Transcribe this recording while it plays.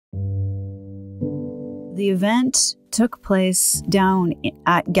The event took place down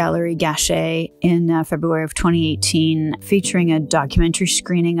at Gallery Gachet in February of 2018, featuring a documentary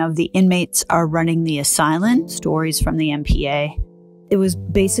screening of The Inmates Are Running the Asylum, Stories from the MPA. It was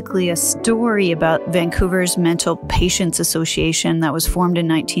basically a story about Vancouver's Mental Patients Association that was formed in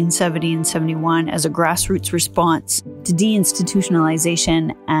 1970 and 71 as a grassroots response to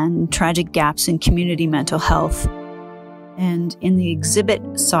deinstitutionalization and tragic gaps in community mental health. And in the exhibit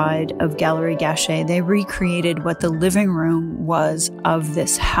side of Gallery Gachet, they recreated what the living room was of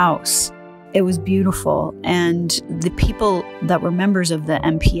this house. It was beautiful, and the people that were members of the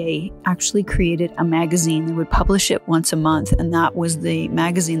MPA actually created a magazine. They would publish it once a month, and that was the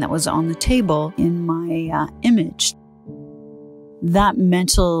magazine that was on the table in my image. That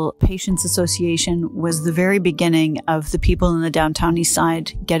Mental Patients Association was the very beginning of the people in the downtown east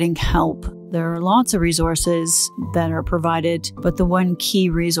side getting help. There are lots of resources that are provided, but the one key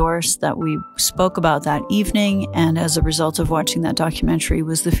resource that we spoke about that evening, and as a result of watching that documentary,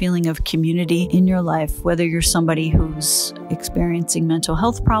 was the feeling of community in your life, whether you're somebody who's experiencing mental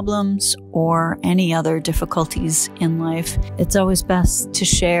health problems or any other difficulties in life. It's always best to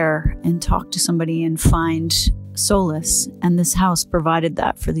share and talk to somebody and find solace, and this house provided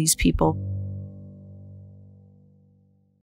that for these people.